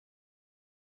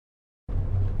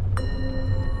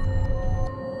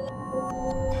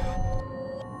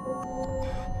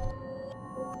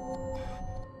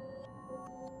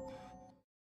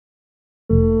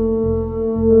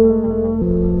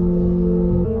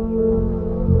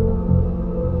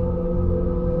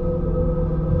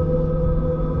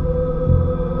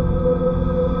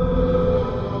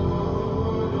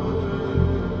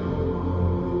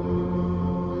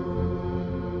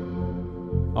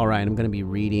right, I'm going to be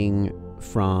reading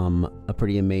from a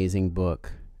pretty amazing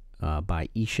book by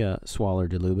Isha Schwaller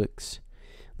De Lubicz,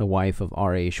 the wife of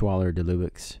Isha Scwaller De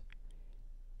Lubicz.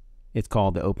 It's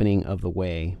called The Opening of the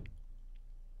Way,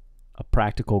 a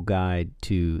practical guide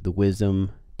to the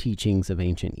wisdom teachings of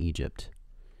ancient Egypt.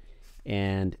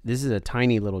 And this is a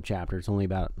tiny little chapter. It's only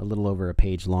about a little over a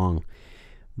page long,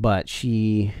 but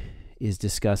she is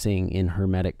discussing in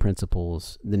Hermetic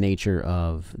principles the nature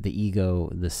of the ego,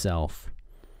 the self,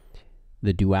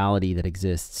 the duality that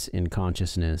exists in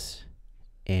consciousness,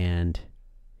 and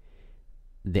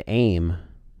the aim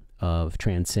of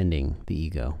transcending the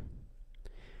ego.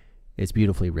 It's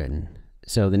beautifully written.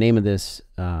 So the name of this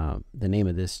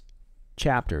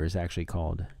chapter is actually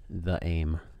called The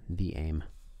Aim. The Aim.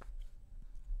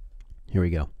 Here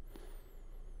we go.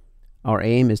 Our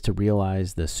aim is to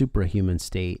realize the suprahuman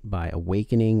state by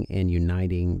awakening and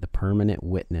uniting the permanent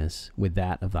witness with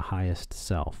that of the highest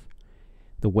self.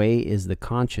 The way is the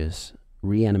conscious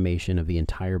reanimation of the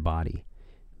entire body,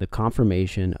 the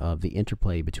confirmation of the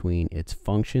interplay between its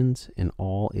functions and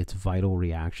all its vital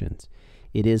reactions.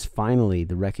 It is finally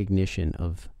the recognition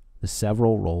of the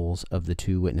several roles of the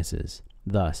two witnesses.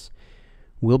 Thus,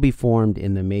 will be formed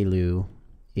in the milieu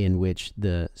in which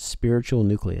the spiritual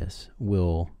nucleus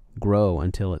will grow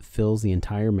until it fills the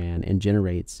entire man and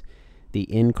generates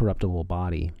the incorruptible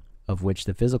body, of which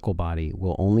the physical body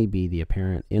will only be the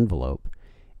apparent envelope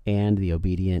and the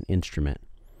obedient instrument.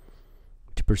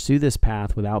 To pursue this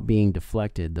path without being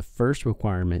deflected, the first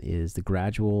requirement is the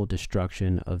gradual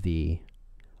destruction of the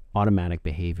automatic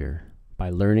behavior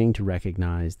by learning to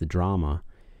recognize the drama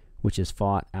which is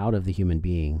fought out of the human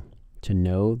being, to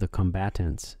know the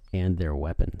combatants and their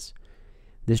weapons.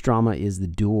 This drama is the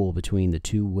duel between the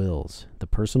two wills, the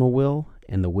personal will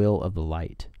and the will of the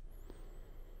light.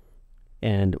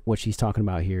 And what she's talking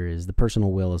about here is the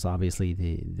personal will is obviously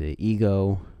the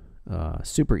ego,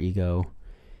 superego,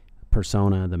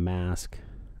 persona, the mask,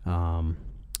 the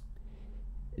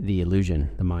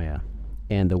illusion, the Maya.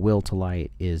 And the will to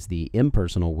light is the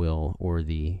impersonal will, or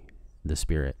the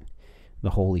spirit,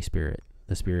 the Holy Spirit,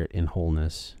 the spirit in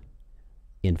wholeness,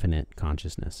 infinite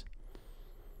consciousness.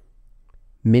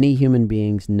 Many human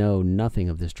beings know nothing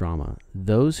of this drama.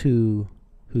 Those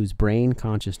whose brain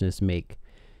consciousness make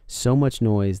so much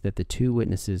noise that the two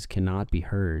witnesses cannot be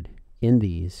heard, in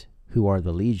these, who are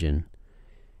the legion,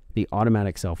 the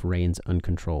automatic self reigns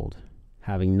uncontrolled,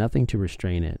 having nothing to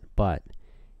restrain it but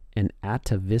an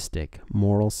atavistic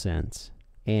moral sense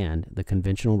and the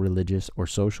conventional religious or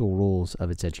social rules of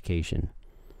its education.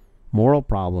 Moral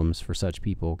problems for such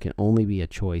people can only be a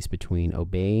choice between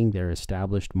obeying their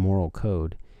established moral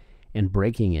code and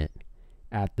breaking it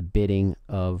at the bidding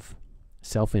of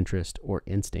self-interest or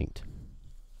instinct.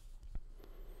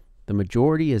 The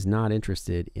majority is not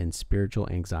interested in spiritual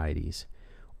anxieties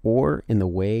or in the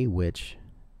way which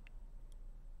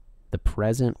the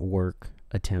present work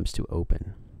attempts to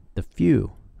open. The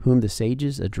few whom the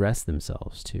sages address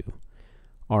themselves to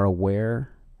are aware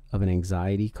of an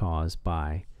anxiety caused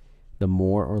by the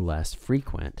more or less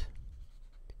frequent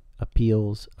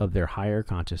appeals of their higher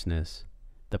consciousness,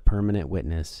 the permanent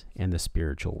witness, and the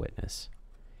spiritual witness.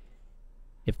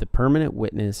 If the permanent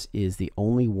witness is the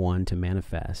only one to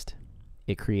manifest,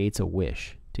 it creates a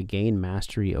wish to gain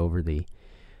mastery over the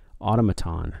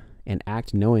automaton and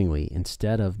act knowingly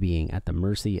instead of being at the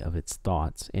mercy of its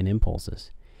thoughts and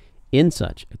impulses. In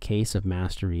such a case of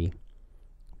mastery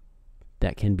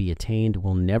that can be attained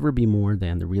will never be more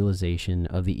than the realization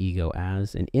of the ego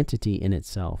as an entity in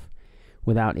itself,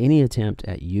 without any attempt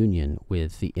at union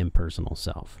with the impersonal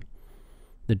self.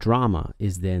 The drama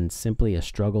is then simply a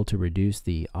struggle to reduce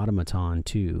the automaton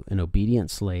to an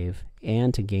obedient slave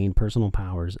and to gain personal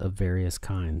powers of various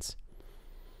kinds.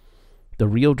 The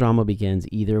real drama begins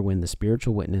either when the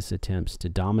spiritual witness attempts to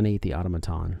dominate the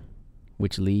automaton,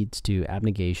 which leads to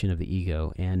abnegation of the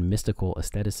ego and mystical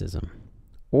asceticism,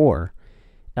 or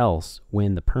else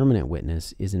when the permanent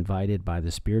witness is invited by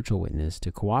the spiritual witness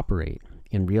to cooperate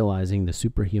in realizing the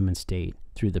superhuman state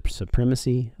through the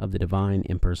supremacy of the divine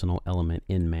impersonal element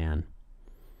in man.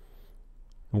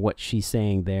 And what she's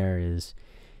saying there is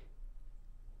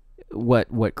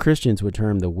what Christians would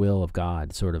term the will of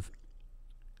God, sort of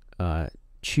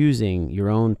choosing your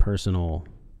own personal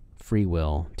free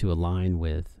will to align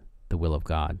with the will of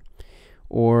God,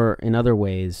 or in other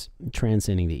ways,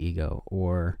 transcending the ego,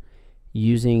 or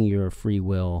using your free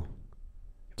will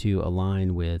to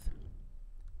align with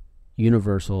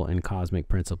universal and cosmic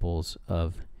principles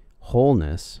of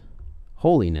wholeness,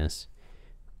 holiness,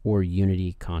 or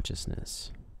unity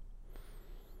consciousness.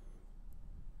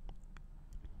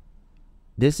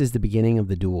 This is the beginning of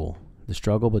the duel. the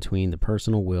struggle between the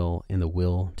personal will and the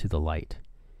will to the light.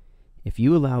 If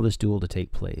you allow this duel to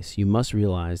take place, you must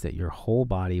realize that your whole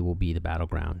body will be the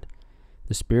battleground.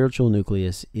 The spiritual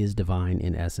nucleus is divine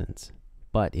in essence,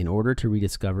 but in order to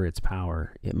rediscover its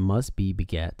power, it must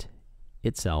beget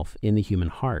itself in the human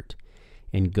heart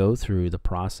and go through the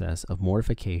process of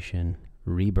mortification,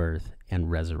 rebirth, and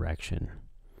resurrection.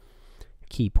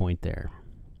 Key point there.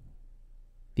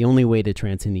 The only way to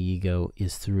transcend the ego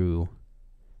is through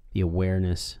the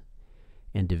awareness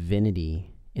and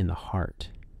divinity in the heart.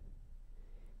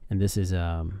 And this is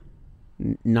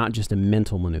not just a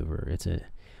mental maneuver. It's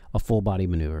a full body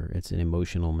maneuver. It's an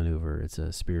emotional maneuver. It's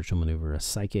a spiritual maneuver, a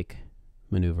psychic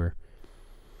maneuver.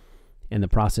 And the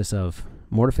process of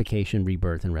mortification,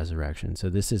 rebirth, and resurrection. So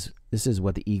this is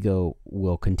what the ego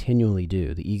will continually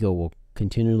do. The ego will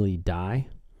continually die,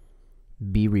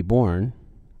 be reborn,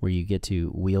 where you get to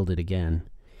wield it again,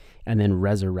 and then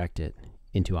resurrect it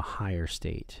into a higher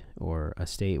state, or a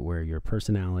state where your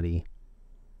personality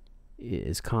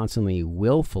is constantly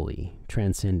willfully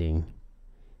transcending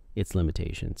its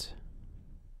limitations.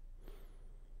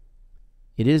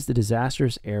 It is the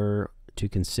disastrous error to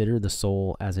consider the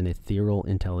soul as an ethereal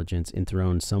intelligence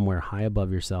enthroned somewhere high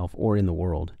above yourself or in the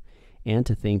world, and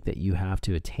to think that you have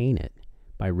to attain it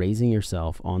by raising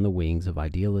yourself on the wings of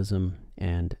idealism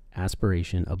and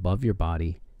aspiration above your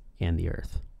body and the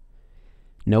earth.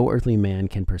 No earthly man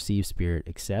can perceive spirit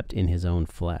except in his own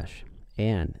flesh,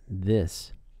 and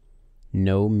this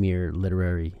no mere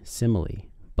literary simile,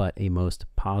 but a most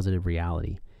positive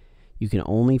reality. You can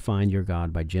only find your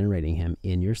God by generating him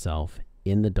in yourself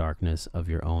in the darkness of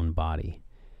your own body.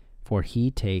 For he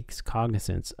takes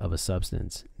cognizance of a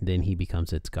substance, then he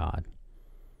becomes its God.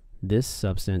 This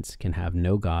substance can have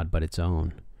no God but its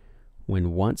own,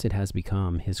 when once it has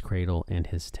become his cradle and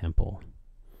his temple.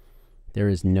 There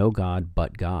is no God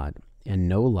but God, and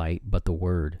no light but the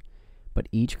Word, but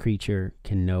each creature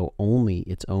can know only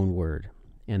its own word,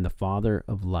 and the Father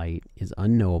of light is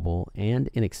unknowable and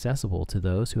inaccessible to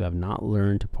those who have not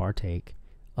learned to partake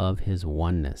of his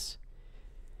oneness.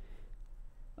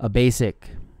 A basic,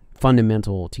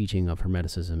 fundamental teaching of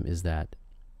Hermeticism is that,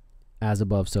 as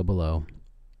above, so below,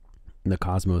 the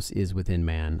cosmos is within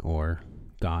man, or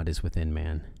God is within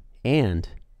man, and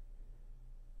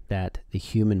that the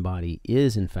human body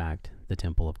is, in fact, the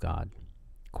temple of God,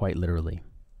 quite literally.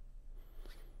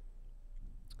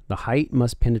 The height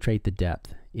must penetrate the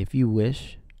depth. If you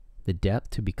wish the depth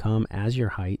to become as your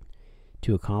height,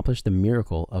 to accomplish the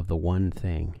miracle of the one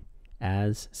thing,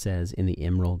 as says in the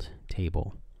Emerald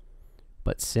Table.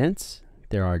 But since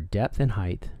there are depth and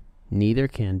height, neither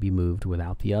can be moved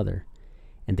without the other,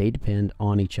 and they depend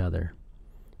on each other.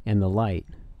 And the light,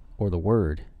 or the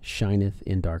word, shineth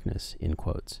in darkness, in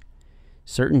quotes.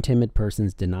 Certain timid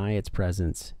persons deny its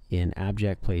presence in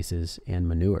abject places and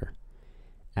manure,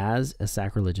 as a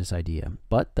sacrilegious idea,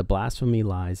 but the blasphemy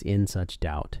lies in such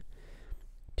doubt.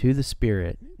 To the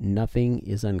spirit, nothing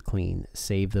is unclean,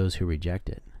 save those who reject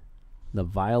it. The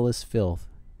vilest filth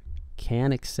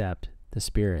can accept the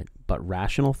spirit, but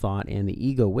rational thought and the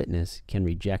ego witness can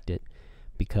reject it,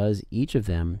 because each of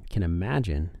them can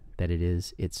imagine that it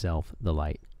is itself the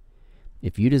light.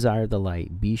 If you desire the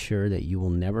light, be sure that you will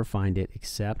never find it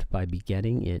except by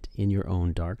begetting it in your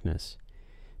own darkness.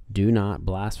 Do not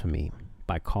blaspheme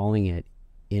by calling it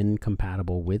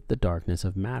incompatible with the darkness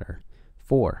of matter,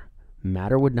 for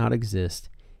matter would not exist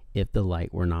if the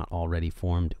light were not already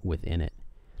formed within it.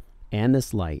 And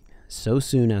this light, so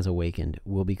soon as awakened,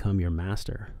 will become your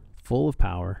master, full of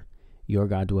power, your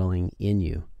God dwelling in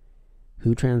you,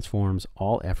 who transforms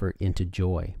all effort into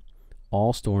joy,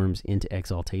 all storms into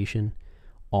exaltation,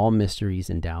 all mysteries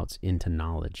and doubts into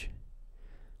knowledge.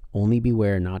 Only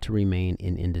beware not to remain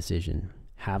in indecision.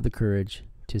 Have the courage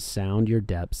to sound your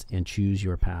depths and choose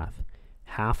your path.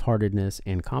 Half-heartedness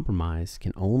and compromise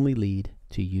can only lead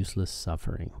to useless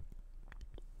suffering.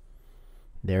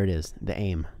 There it is, The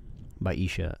Aim by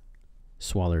Isha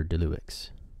Schwaller De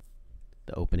Lubicz,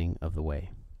 the opening of the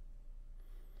way.